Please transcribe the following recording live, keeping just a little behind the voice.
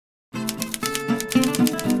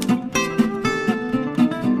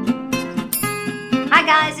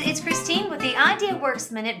guys, it's Christine with the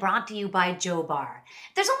Ideaworks Minute brought to you by Joe Bar.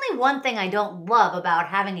 There's only one thing I don't love about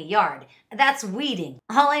having a yard. That's weeding.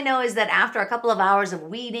 All I know is that after a couple of hours of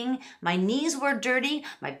weeding, my knees were dirty,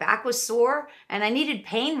 my back was sore, and I needed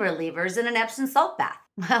pain relievers and an Epsom salt bath.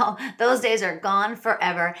 Well, those days are gone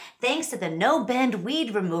forever thanks to the no-bend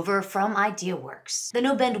weed remover from Ideaworks. The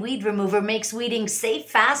no-bend weed remover makes weeding safe,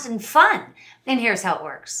 fast, and fun. And here's how it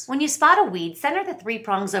works. When you spot a weed, center the 3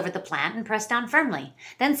 prongs over the plant and press down firmly.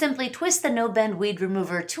 Then simply twist the no-bend weed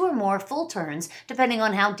remover 2 or more full turns, depending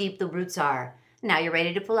on how deep the roots are. Now you're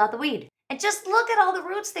ready to pull out the weed. And just look at all the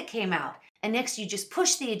roots that came out. And next you just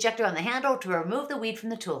push the ejector on the handle to remove the weed from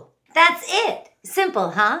the tool. That's it!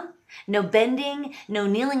 Simple, huh? No bending, no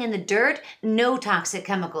kneeling in the dirt, no toxic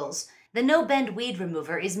chemicals. The no-bend weed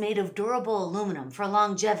remover is made of durable aluminum for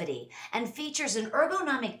longevity and features an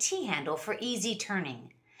ergonomic T-handle for easy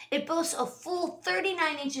turning. It boasts a full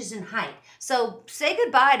 39 inches in height, so say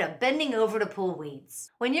goodbye to bending over to pull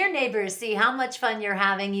weeds. When your neighbors see how much fun you're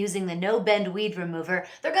having using the no-bend weed remover,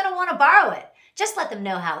 they're going to want to borrow it. Just let them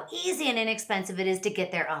know how easy and inexpensive it is to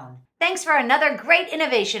get their own. Thanks for another great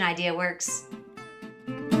innovation, Ideaworks.